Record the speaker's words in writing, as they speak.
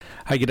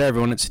Hey, g'day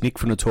everyone, it's Nick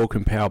from the Talk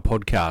and Power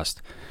podcast.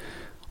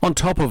 On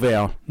top of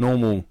our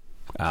normal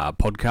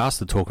podcast,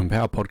 the Talk and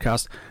Power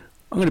podcast,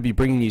 I'm going to be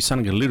bringing you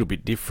something a little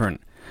bit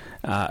different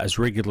as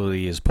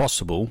regularly as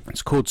possible.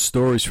 It's called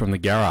Stories from the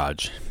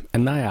Garage,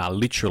 and they are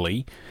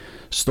literally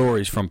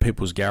stories from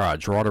people's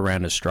garage right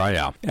around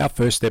Australia. Our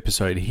first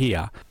episode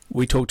here,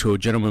 we talked to a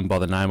gentleman by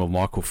the name of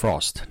Michael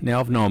Frost. Now,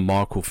 I've known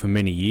Michael for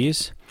many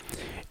years,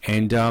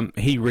 and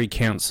he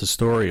recounts the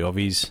story of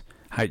his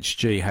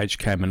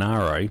HK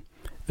Monaro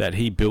that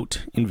he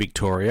built in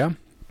Victoria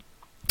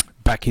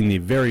back in the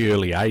very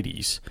early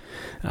 80s.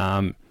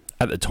 At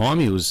the time,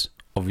 he was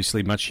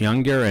obviously much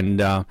younger and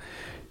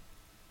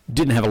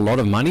didn't have a lot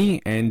of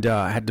money, and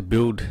had to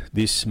build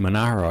this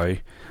Monaro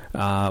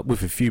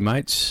with a few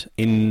mates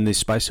in the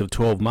space of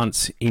 12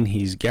 months in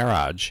his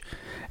garage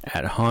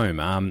at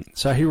home.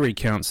 So he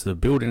recounts the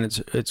build,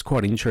 and it's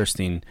quite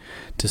interesting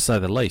to say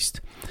the least.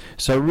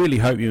 So really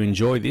hope you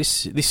enjoy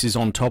this. This is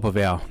on top of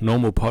our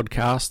normal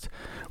podcast.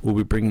 We'll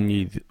be bringing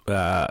you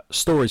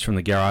stories from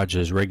the garage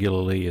as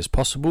regularly as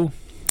possible.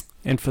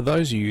 And for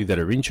those of you that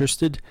are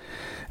interested,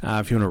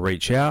 if you want to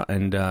reach out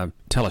and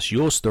tell us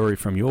your story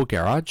from your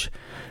garage,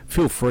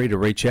 feel free to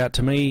reach out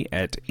to me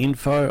at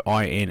info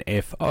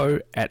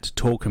at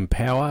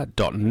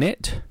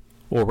talkandpower.net,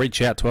 or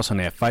reach out to us on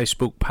our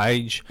Facebook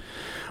page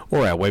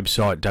or our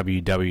website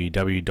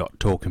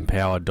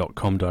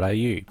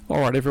www.talkandpower.com.au.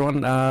 Alright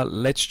everyone,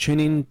 let's tune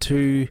in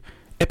to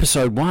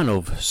episode 1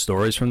 of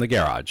Stories from the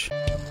Garage.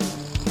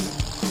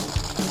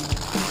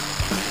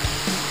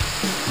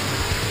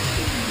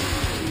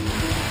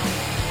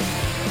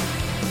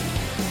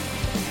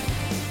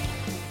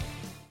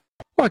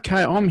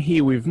 Okay, I'm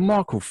here with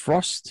Michael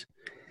Frost.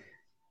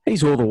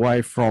 He's all the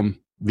way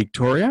from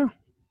Victoria,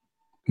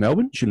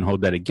 Melbourne. Shouldn't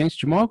hold that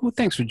against you, Michael.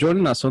 Thanks for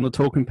joining us on the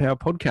Talk and Power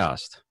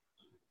podcast.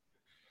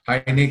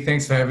 Hey, Nick,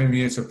 thanks for having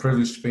me. It's a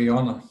privilege to be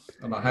on,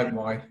 and I hope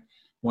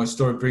my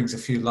story brings a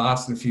few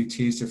laughs and a few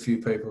tears to a few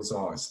people's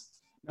eyes.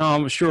 No,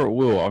 I'm sure it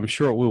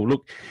will.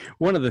 Look,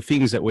 one of the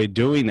things that we're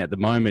doing at the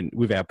moment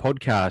with our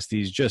podcast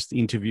is just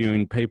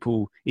interviewing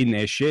people in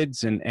their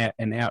sheds and out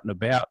and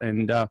about.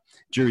 And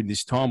during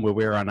this time where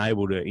we're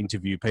unable to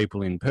interview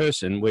people in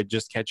person, we're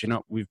just catching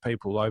up with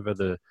people over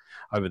the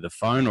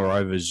phone or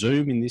over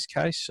Zoom in this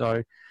case.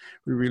 So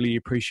we really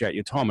appreciate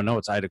your time. I know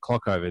it's 8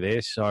 o'clock over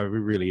there, so we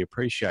really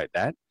appreciate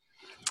that.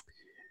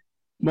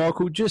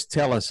 Michael, just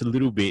tell us a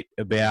little bit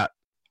about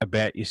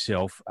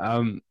yourself.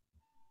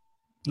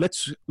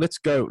 Let's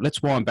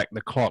wind back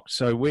the clock.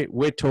 So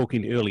we're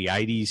talking early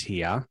 80s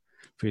here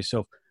for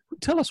yourself.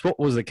 Tell us, what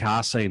was the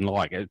car scene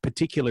like,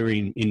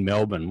 particularly in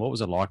Melbourne? What was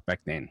it like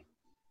back then?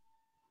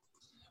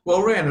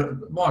 Well,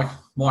 around my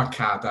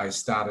car days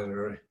started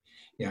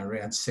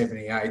around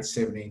 78,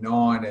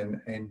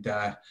 79 and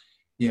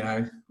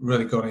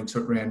really got into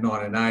it around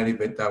 1980,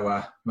 but they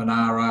were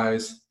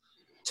Monaros,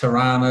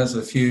 Tiranas,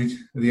 a few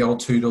of the old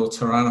two-door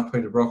Tirana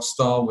Peter Brock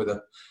style with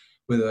a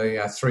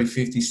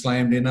 350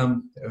 slammed in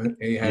them.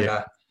 He had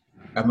a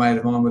mate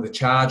of mine with a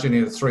Charger, and he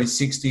had a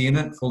 360 in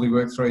it, fully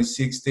worked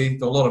 360.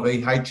 A lot of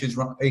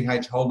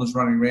EH holders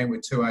running around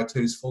with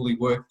 202s fully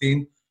worked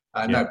in.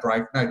 No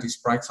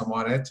disc brakes, I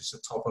might add, just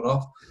to top it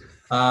off.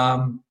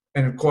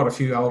 And quite a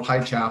few old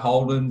HR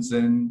Holdens,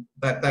 and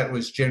that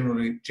was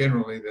generally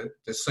the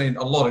scene.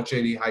 A lot of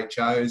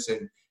GTHOs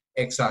and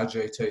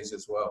XRGTs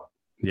as well.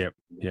 Yep.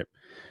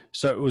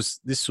 So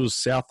this was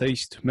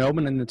southeast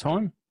Melbourne in the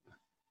time?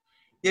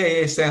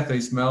 Yeah,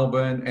 southeast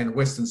Melbourne and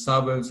western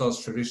suburbs. I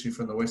was traditionally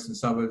from the western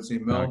suburbs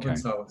in Melbourne,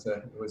 So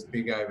it was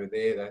big over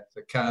there.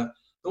 The car,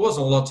 there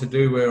wasn't a lot to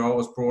do where I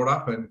was brought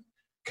up, and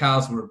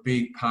cars were a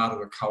big part of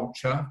the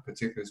culture,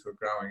 particularly as we're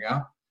growing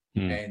up.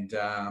 And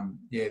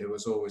there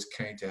was always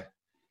keen to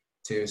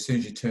as soon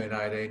as you turn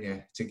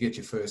 18, to get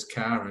your first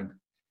car.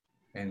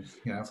 And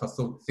if I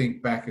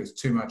think back, it was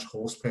too much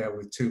horsepower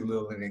with too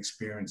little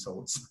inexperience, I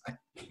would say.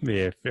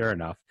 Yeah, fair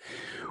enough.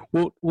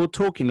 Well,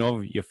 talking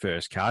of your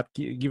first car,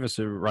 give us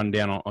a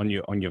rundown on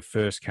your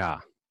first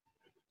car.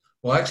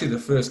 Well, actually, the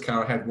first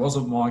car I had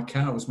wasn't my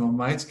car. It was my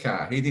mate's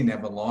car. He didn't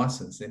have a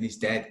license, and his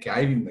dad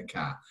gave him the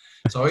car.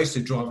 So I used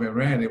to drive him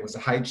around. It was a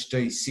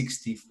HD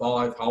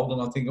 65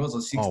 Holden, I think it was,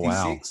 a 66. Oh,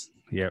 wow.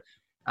 Yep.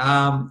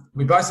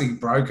 We basically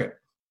broke it.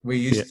 We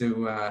used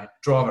to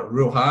drive it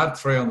real hard,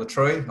 3 on the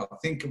tree. I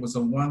think it was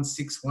a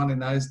 161 in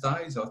those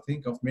days, I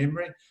think, off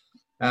memory.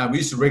 We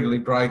used to regularly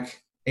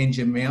break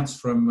engine mounts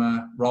from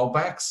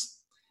rollbacks,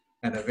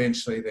 and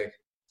eventually the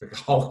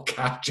whole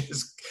car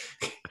just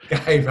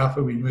gave up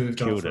and we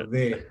moved on from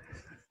there.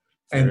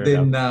 And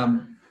then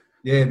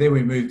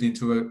we moved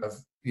into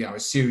a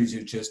series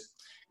of just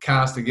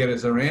cars to get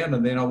us around,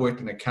 and then I worked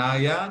in a car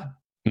yard.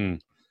 I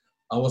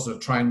wasn't a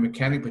trained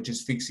mechanic, but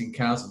just fixing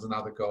cars with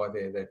another guy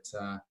there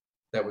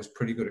that was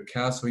pretty good at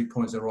cars, so he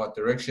points in the right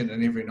direction,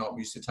 and every night we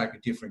used to take a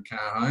different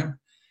car home.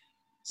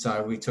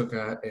 So we took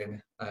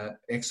an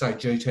XA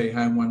GT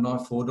home one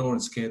night, 4-door,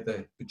 and scared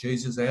the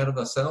bejesus out of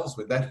ourselves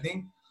with that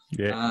thing.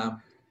 Yeah.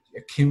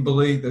 A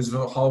Kimberley, there's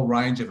a whole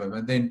range of them.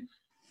 And then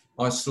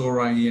I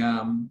saw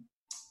a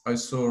I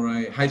saw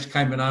a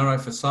HK Monaro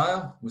for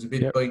sale. Was a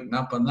bit beaten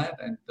up on that,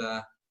 and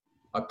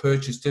I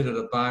purchased it at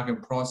a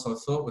bargain price, I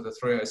thought, with a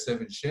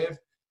 307 Chev.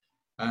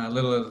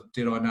 Little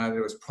did I know that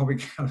it was probably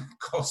going to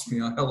cost me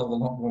a hell of a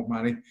lot more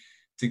money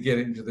to get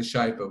it into the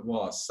shape it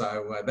was.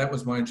 So that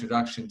was my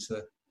introduction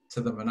to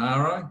the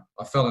Monaro.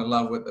 I fell in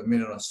love with it the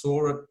minute I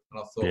saw it,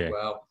 and I thought,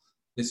 well,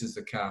 this is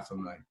the car for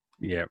me.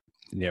 Yeah,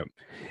 yeah.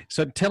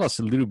 So tell us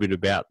a little bit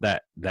about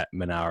that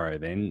Monaro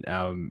then.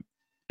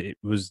 It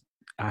was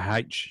a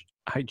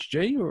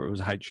HG or it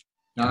was H?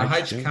 No,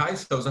 HK.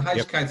 So it was a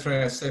HK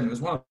 307. It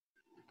was one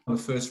of the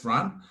first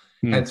run.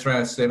 Had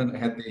 307. It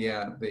had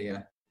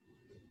the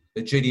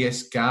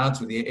GDS guards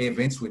with the air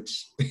vents,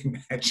 which didn't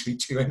actually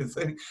do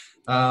anything.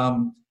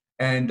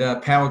 And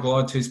power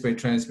glide, 2-speed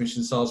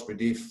transmission, Salisbury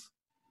diff,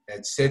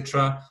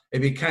 etc. It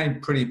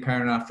became pretty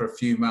apparent after a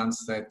few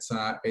months that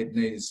it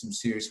needed some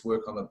serious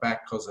work on the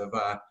back because of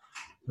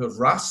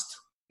rust.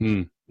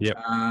 And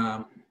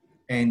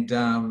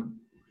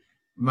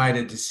made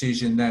a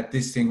decision that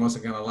this thing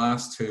wasn't going to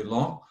last too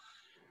long.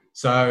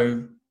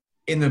 So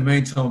in the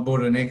meantime, I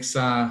bought an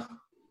XR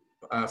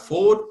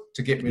Ford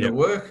to get me to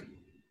work.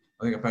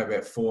 I think I paid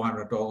about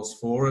 $400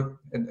 for it.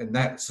 And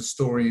that's a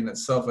story in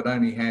itself. It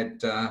only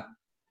had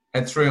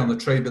 3 on the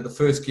tree, but the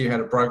first gear had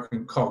a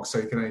broken cog, so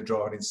you can only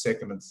drive it in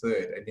second and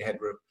third. And you had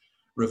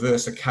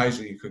reverse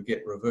occasionally, you could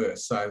get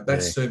reverse. So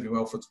that served me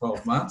well for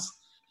 12 months.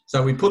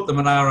 So we put the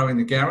Monaro in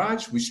the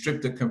garage. We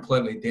stripped it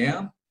completely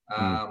down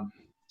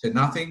to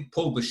nothing,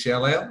 pulled the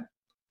shell out,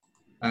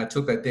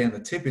 took that down the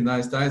tip in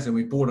those days, and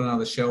we bought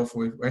another shell.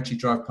 We actually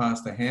drove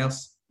past the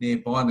house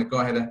nearby, and the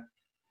guy had a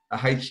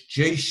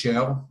HG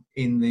shell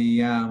in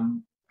the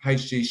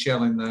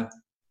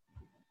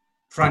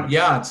front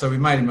yard. So we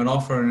made him an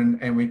offer,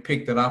 and we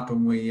picked it up,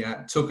 and we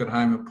took it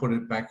home and put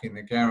it back in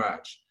the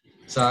garage.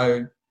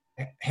 So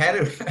how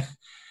do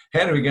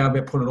we go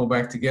about putting it all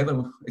back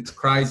together? It's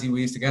crazy.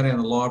 We used to go down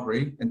to the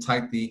library and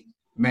take the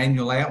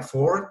manual out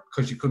for it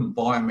because you couldn't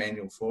buy a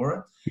manual for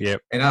it. Yep.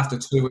 And after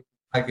 2 weeks,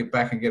 take it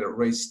back and get it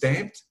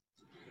re-stamped.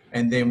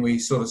 And then we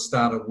sort of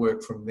started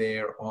work from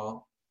there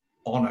on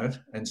it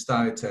and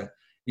started to,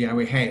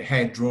 we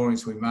had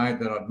drawings we made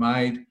that I'd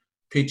made,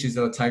 pictures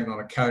that I'd taken on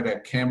a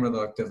Kodak camera that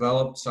I'd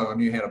developed, so I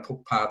knew how to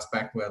put parts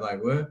back where they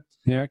were.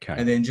 Yeah, okay.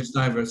 And then just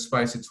over a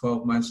space of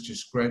 12 months,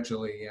 just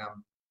gradually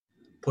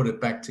put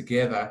it back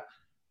together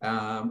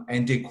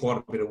and did quite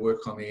a bit of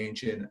work on the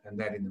engine and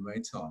that in the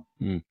meantime.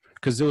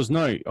 Because there was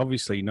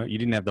you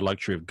didn't have the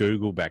luxury of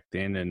Google back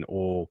then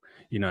or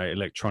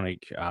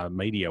electronic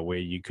media where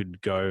you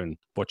could go and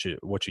watch a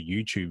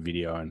YouTube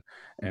video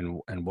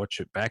and watch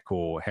it back,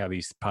 or how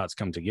these parts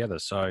come together.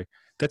 So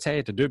that's how you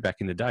had to do it back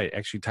in the day.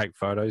 Actually take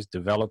photos,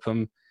 develop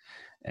them,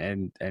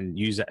 and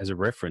use that as a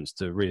reference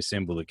to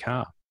reassemble the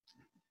car.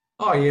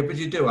 Oh, yeah, but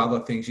you do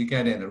other things. You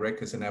go down to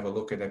Wreckers and have a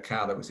look at a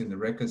car that was in the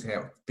Wreckers,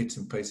 how bits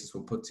and pieces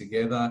were put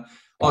together.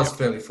 I was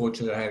fairly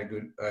fortunate. I had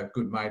a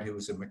good mate who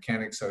was a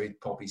mechanic, so he'd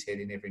pop his head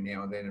in every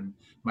now and then and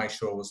make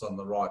sure it was on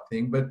the right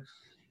thing. But,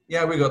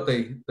 yeah, we got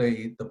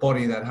the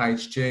body of that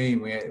HG,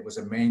 and it was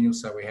a manual,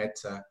 so we had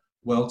to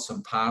weld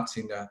some parts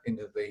into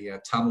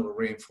the tunnel to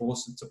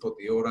reinforce it, to put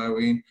the auto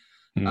in.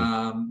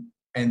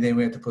 And then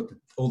we had to put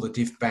all the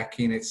diff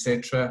back in,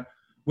 etc.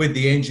 With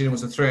the engine, it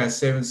was a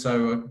 307,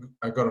 so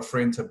I got a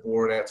friend to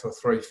bore it out to a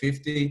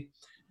 350,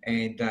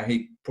 and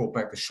he brought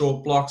back the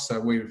short block.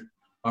 So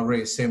I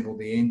reassembled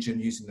the engine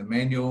using the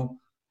manual.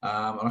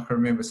 And I can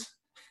remember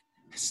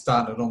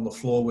starting it on the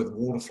floor with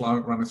water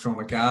flowing, running through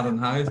on a garden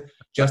hose,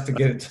 just to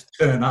get it to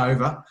turn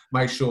over.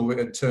 Make sure it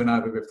would turn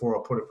over before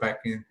I put it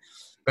back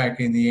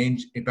in the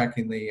engine, in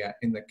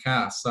the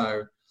car.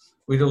 So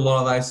we did a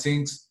lot of those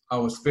things. I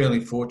was fairly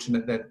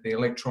fortunate that the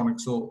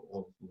electronics, or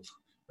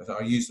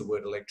I use the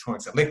word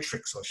electronics,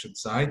 electrics, I should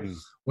say.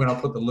 When I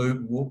put the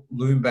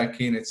loom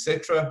back in,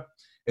 etc.,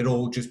 it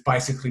all just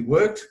basically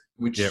worked,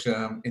 which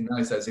in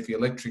those days, if the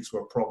electrics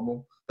were a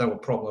problem, they were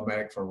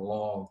problematic for a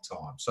long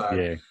time.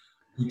 So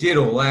we did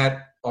all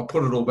that. I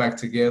put it all back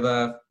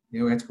together. We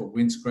had to put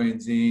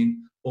windscreens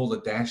in, all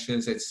the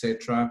dashes,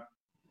 etc.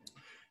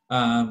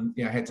 I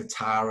had to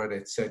tar it,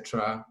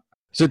 etc.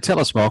 So tell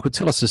us, Michael,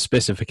 the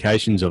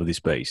specifications of this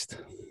beast.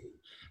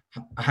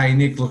 Hey,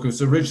 Nick, look, it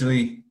was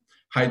originally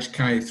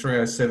HK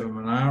 307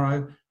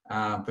 Monaro,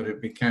 but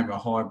it became a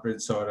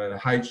hybrid. So it had a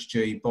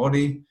HG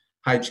body,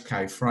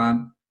 HK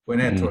front,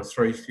 went out to a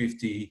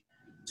 350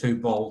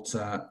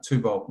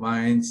 two-bolt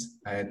mains,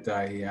 had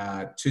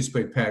a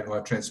 2-speed power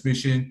glide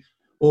transmission,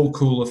 all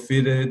cooler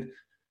fitted,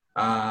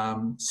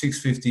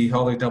 650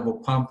 Holley double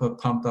pumper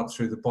pumped up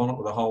through the bonnet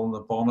with a hole in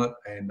the bonnet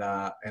and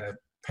a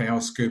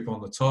power scoop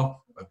on the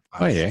top.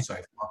 I should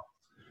say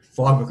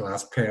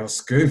fiberglass power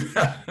scoop.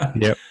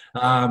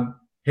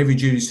 Heavy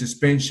duty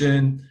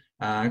suspension,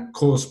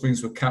 coil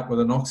springs were cut with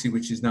an oxy,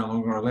 which is no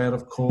longer allowed,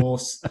 of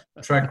course.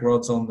 Track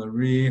rods on the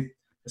rear,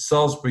 a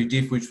Salisbury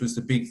diff, which was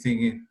the big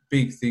thing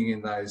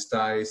in those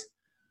days.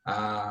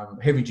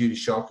 Heavy duty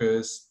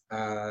shockers,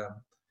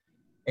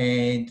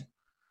 and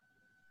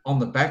on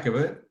the back of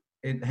it,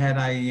 it had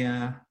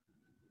a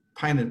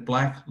painted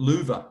black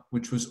louver,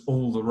 which was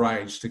all the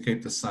rage to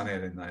keep the sun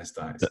out in those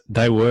days.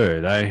 They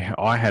were.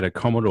 I had a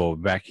Commodore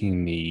back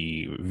in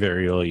the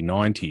very early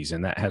 90s,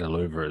 and that had a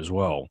louver as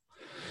well.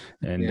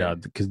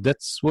 And because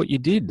that's what you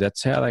did.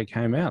 That's how they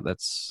came out.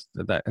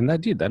 And they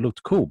did. They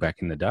looked cool back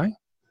in the day.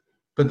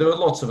 But there were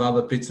lots of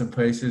other bits and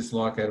pieces,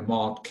 like a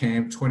mild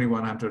cam,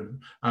 2100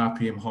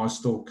 RPM high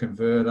stalk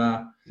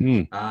converter,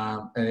 and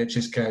it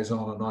just goes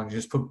on and on. You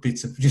just put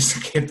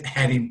just kept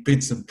adding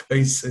bits and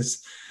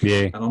pieces.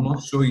 Yeah. And I'm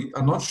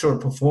not sure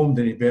it performed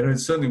any better. It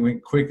certainly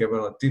went quicker,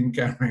 but it didn't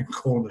go around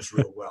corners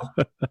real well.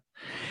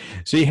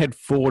 So you had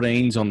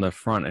 14s on the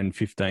front and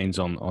 15s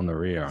on the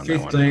rear.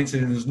 15s,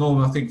 and it was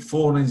normal. I think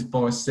 14s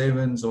by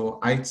 7s or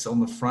 8s on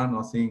the front.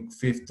 I think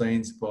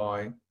 15s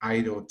by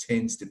 8 or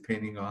 10s,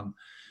 depending on.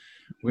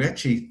 We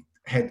actually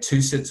had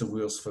 2 sets of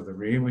wheels for the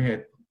rear.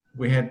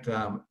 We had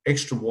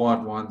extra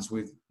wide ones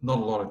with not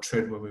a lot of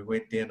tread when we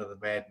went down to the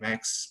Mad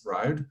Max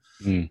road,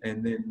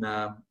 and then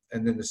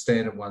the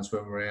standard ones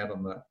when we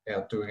were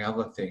out doing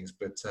other things.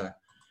 But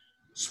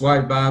sway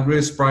bar,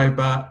 rear sway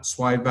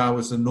bar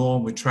was the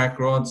norm with track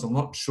rods. I'm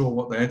not sure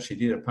what they actually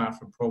did apart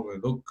from probably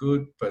look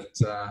good, but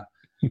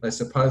they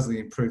supposedly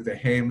improved their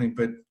handling.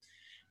 But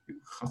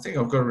I think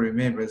I've got to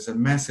remember there's a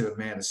massive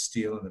amount of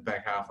steel in the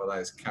back half of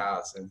those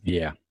cars, and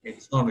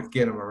it's not to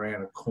get them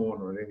around a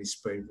corner at any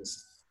speed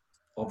was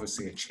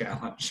obviously a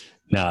challenge.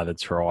 No,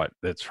 that's right.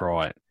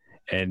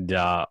 And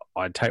I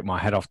take my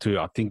hat off to,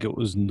 I think it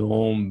was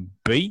Norm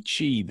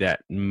Beachy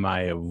that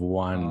may have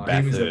won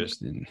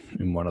Bathurst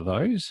in one of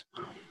those.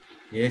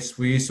 Yes,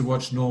 we used to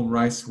watch Norm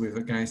race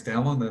against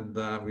Alan,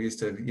 and we used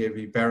to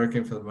be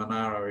barracking for the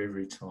Monaro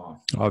every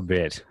time. I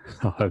bet.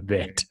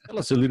 Yeah. Tell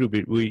us a little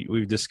bit.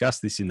 We've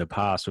discussed this in the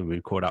past when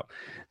we caught up.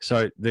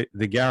 So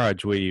the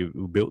garage where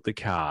you built the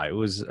car, it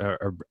was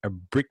a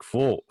brick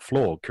floor.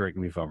 Correct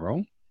me if I'm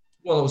wrong.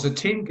 Well, it was a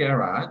tin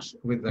garage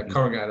with a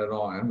corrugated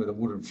iron with a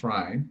wooden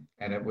frame,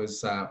 and it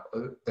was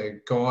the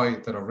guy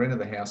that I rented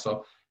the house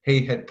off.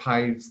 He had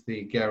paved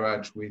the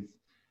garage with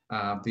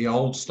the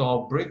old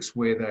style bricks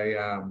where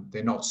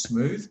they're not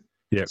smooth.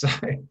 Yeah. So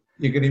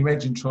you can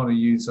imagine trying to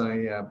use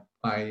a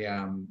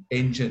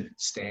engine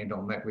stand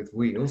on that with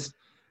wheels.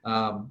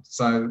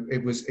 So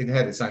it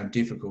had its own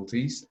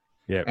difficulties.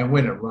 Yeah. And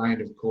when it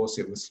rained, of course,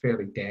 it was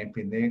fairly damp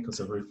in there because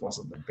the roof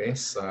wasn't the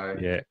best. So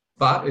yeah.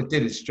 But it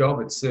did its job.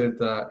 It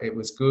served. It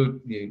was good.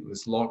 It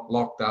was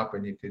locked up,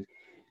 and you could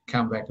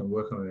come back and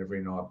work on it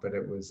every night. But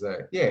it was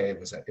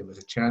it was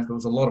a challenge. But it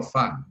was a lot of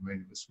fun. I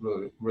mean, it was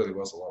really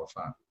was a lot of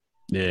fun.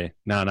 Yeah,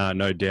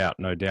 no doubt.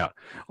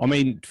 I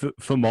mean,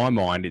 for my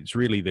mind, it's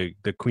really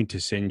the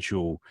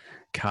quintessential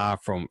car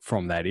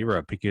from that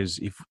era,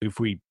 because if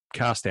we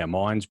cast our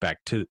minds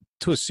back to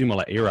a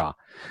similar era,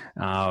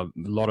 a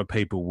lot of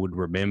people would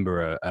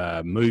remember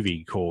a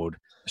movie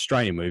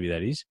Australian movie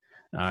that is,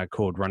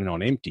 called Running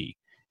on Empty.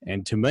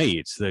 And to me,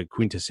 it's the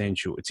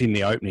quintessential. It's in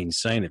the opening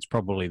scene. It's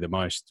probably the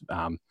most,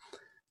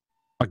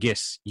 I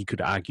guess you could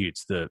argue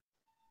it's the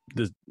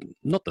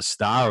not the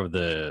star of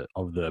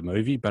the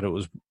movie, but it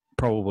was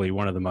probably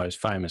one of the most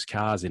famous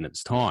cars in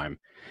its time.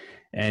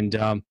 And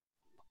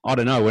I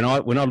don't know,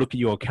 when I look at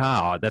your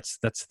car, that's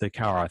the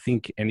car I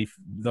think. And if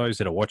those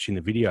that are watching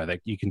the video,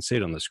 that you can see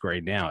it on the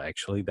screen now,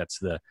 actually, that's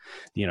the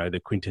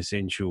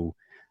quintessential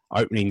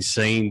opening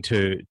scene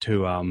to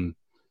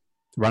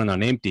Running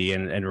on Empty,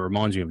 and it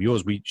reminds me of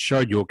yours. We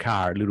showed your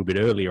car a little bit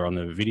earlier on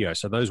the video,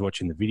 so those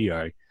watching the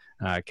video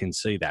can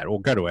see that,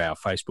 or go to our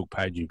Facebook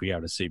page, you'll be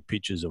able to see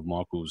pictures of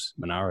Michael's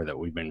Monaro that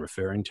we've been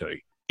referring to.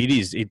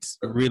 It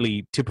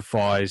really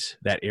typifies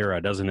that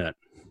era, doesn't it?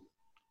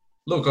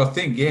 Look, I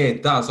think,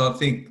 it does. I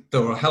think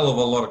there were a hell of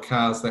a lot of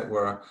cars that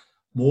were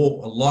a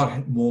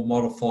lot more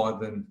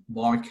modified than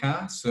my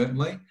car,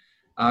 certainly.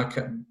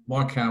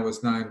 My car was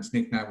its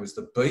nickname was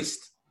the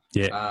Beast.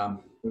 Yeah.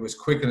 It was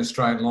quick in a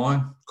straight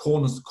line.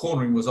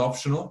 Cornering was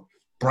optional.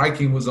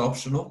 Braking was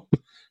optional.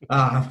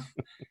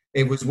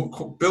 It was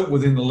built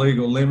within the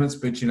legal limits,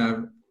 but,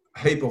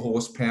 heap of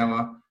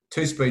horsepower,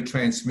 2-speed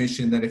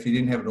transmission that if you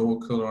didn't have an oil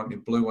cooler on, you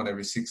blew one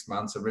every 6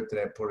 months and ripped it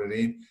out, put it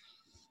in.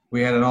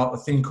 We had a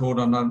thing called,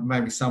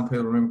 maybe some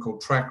people remember,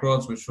 called track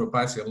rods, which were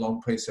basically a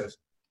long piece of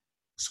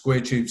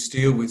square tube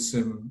steel with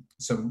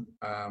some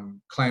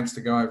clamps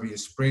to go over your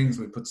springs.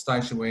 We put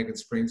station wagon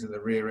springs in the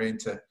rear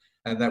end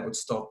and that would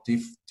stop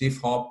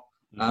diff hop.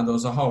 There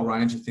was a whole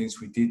range of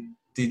things we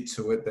did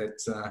to it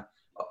that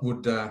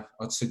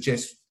I'd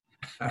suggest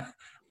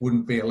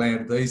wouldn't be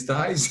allowed these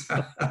days.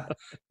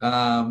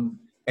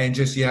 And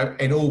just,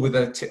 and all with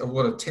a 10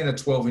 or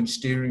 12-inch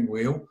steering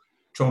wheel,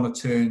 trying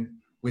to turn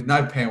with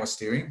no power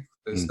steering.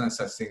 There's no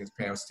such thing as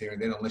power steering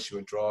then, unless you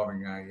were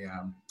driving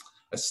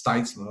a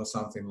Statesman or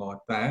something like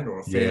that,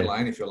 or a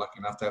Fairlane, if you're lucky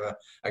enough to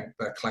have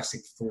a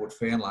classic Ford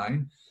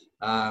Fairlane.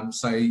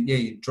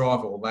 You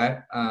drive all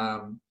that.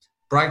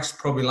 Brakes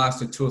probably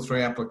lasted 2 or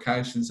 3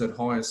 applications at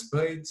higher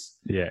speeds.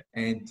 Yeah.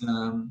 And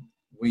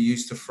we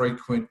used to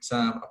frequent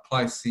a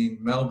place in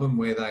Melbourne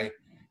where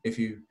if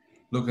you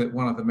look at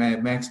one of the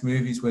Mad Max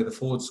movies where the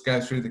Fords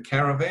go through the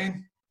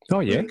caravan.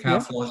 Oh, yeah. The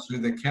car flies through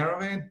the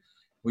caravan.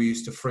 we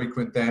used to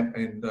frequent that,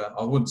 and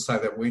I wouldn't say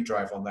that we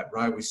drove on that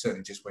road. We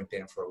certainly just went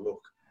down for a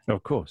look.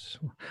 Of course.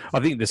 I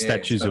think the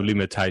statutes of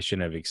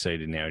limitation have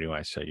exceeded now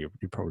anyway, so you're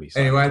probably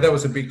saying. Anyway, that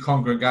was a big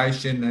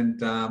congregation,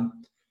 and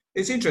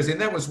it's interesting.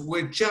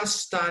 We're just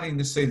starting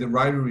to see the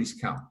rotaries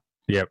come.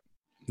 Yep.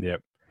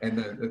 And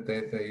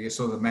you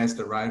saw the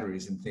Mazda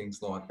rotaries and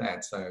things like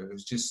that. So it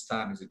was just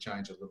starting to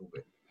change a little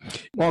bit.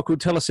 Michael,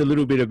 tell us a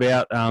little bit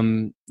about,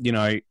 in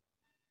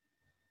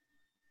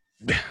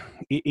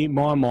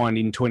my mind,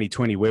 in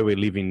 2020, where we're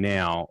living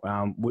now,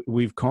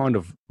 we've kind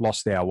of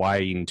lost our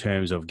way in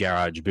terms of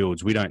garage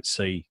builds. We don't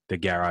see the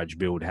garage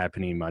build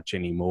happening much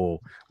anymore.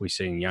 We're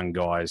seeing young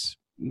guys,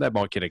 they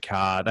might get a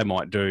car, they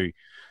might do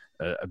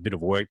a bit of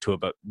work to it,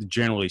 but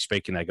generally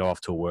speaking, they go off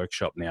to a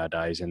workshop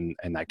nowadays and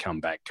they come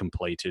back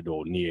completed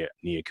or near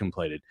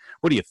completed.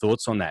 What are your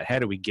thoughts on that? How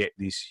do we get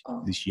this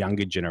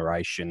younger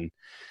generation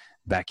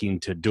back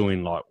into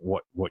doing like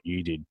what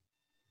you did?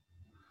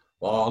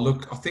 Well,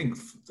 look, I think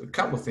a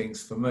couple of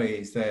things for me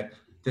is that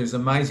there's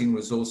amazing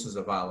resources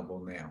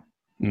available now.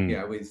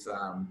 With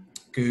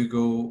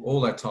Google, all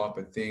that type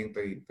of thing,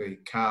 the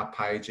car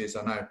pages.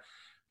 I know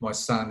my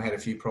son had a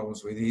few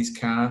problems with his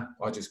car.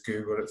 I just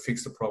Googled it,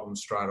 fixed the problem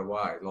straight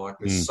away. Like,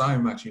 there's so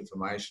much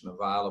information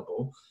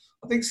available.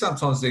 I think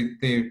sometimes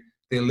they're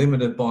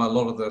limited by a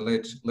lot of the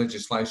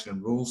legislation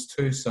and rules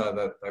too, so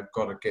that they've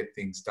got to get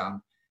things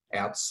done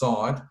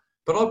outside.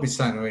 But I'd be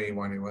saying to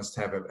anyone who wants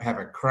to have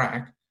a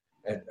crack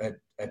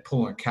at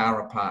pulling a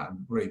car apart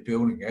and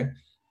rebuilding it,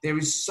 there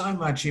is so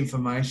much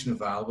information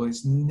available.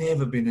 It's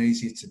never been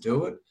easier to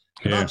do it.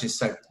 And I just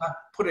say,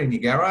 put it in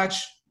your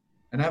garage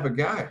and have a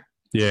go.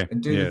 Yeah,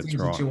 and do the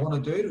things that you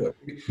want to do to it.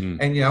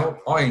 And,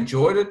 I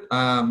enjoyed it.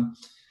 I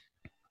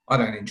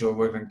don't enjoy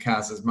working on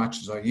cars as much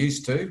as I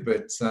used to,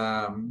 but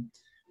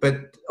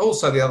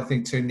also the other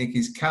thing too, Nick,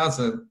 is cars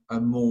are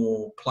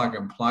more plug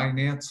and play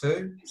now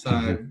too. So,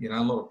 a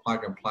lot of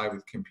plug and play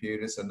with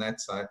computers and that,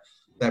 so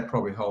that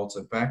probably holds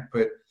it back.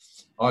 But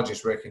I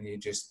just reckon you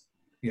just,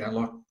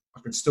 like I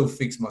could still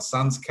fix my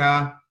son's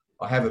car.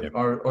 I'll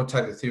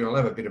take the theory, I'll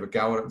have a bit of a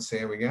go at it and see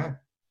how we go.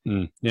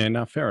 Yeah,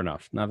 no, fair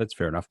enough. No, that's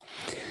fair enough.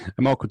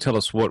 And Michael, tell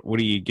us what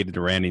are you getting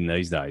around in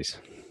these days?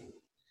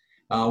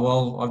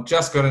 Well, I've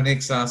just got an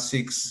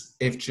XR6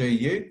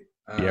 FGU.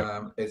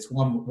 It's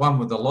one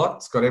with a lot.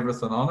 It's got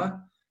everything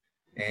on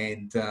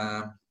it. And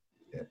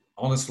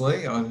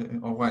honestly, I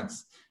won't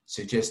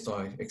suggest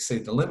I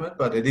exceed the limit,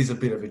 but it is a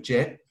bit of a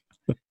jet.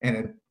 And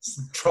it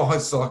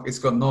drives like it's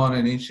got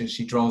 19 inches.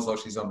 She drives like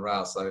she's on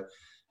rails.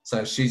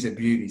 So she's a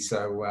beauty.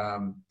 So,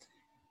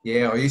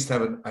 I used to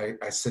have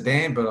a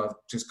sedan, but I've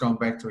just gone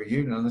back to a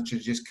ute, and I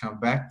literally just come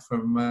back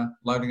from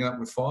loading up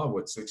with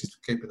firewood. So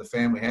just keeping the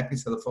family happy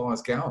so the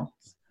fire's going.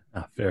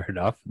 Fair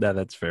enough. No,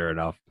 that's fair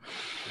enough.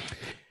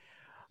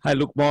 Hey,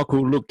 look,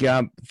 Michael,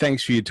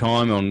 thanks for your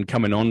time on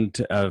coming on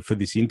for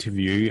this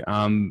interview.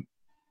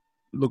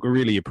 Look, I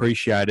really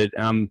appreciate it.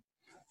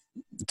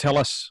 Tell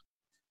us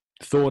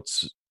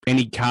thoughts,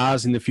 any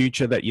cars in the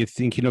future that you're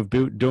thinking of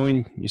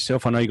doing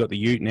yourself? I know you got the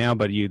ute now,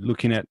 but are you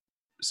looking at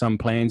some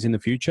plans in the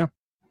future?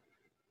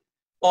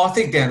 Well, I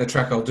think down the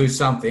track I'll do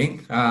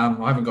something. I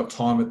haven't got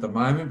time at the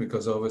moment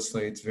because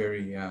obviously it's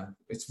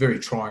very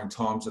trying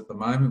times at the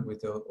moment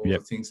with all the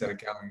things that are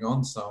going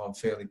on. So I'm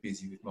fairly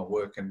busy with my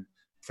work and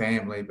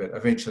family. But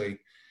eventually,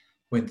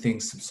 when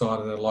things subside,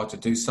 I'd like to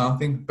do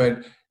something.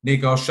 But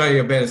Nick, I'll show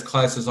you about as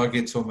close as I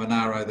get to a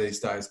Monaro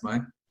these days,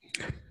 mate.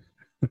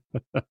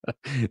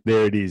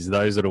 There it is.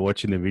 Those that are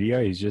watching the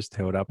video, he's just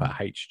held up a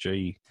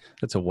HG.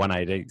 That's a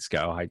 1/18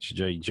 scale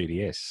HG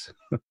GTS.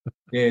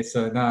 Yeah,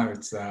 so no,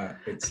 it's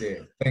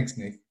Thanks,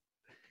 Nick.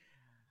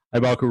 Hey,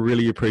 Michael,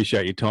 really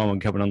appreciate your time on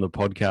coming on the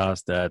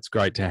podcast. It's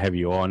great to have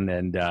you on,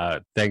 and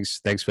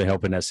thanks for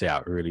helping us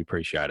out. Really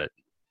appreciate it.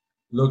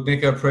 Look,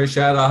 Nick, I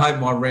appreciate it. I hope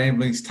my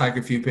ramblings take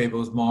a few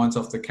people's minds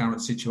off the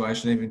current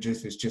situation, even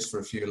if it's just for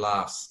a few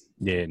laughs.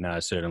 Yeah,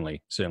 no,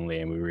 certainly, and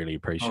we really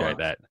appreciate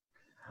that.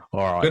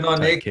 All right. Good night,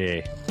 Take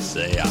Nick. care.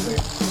 See ya.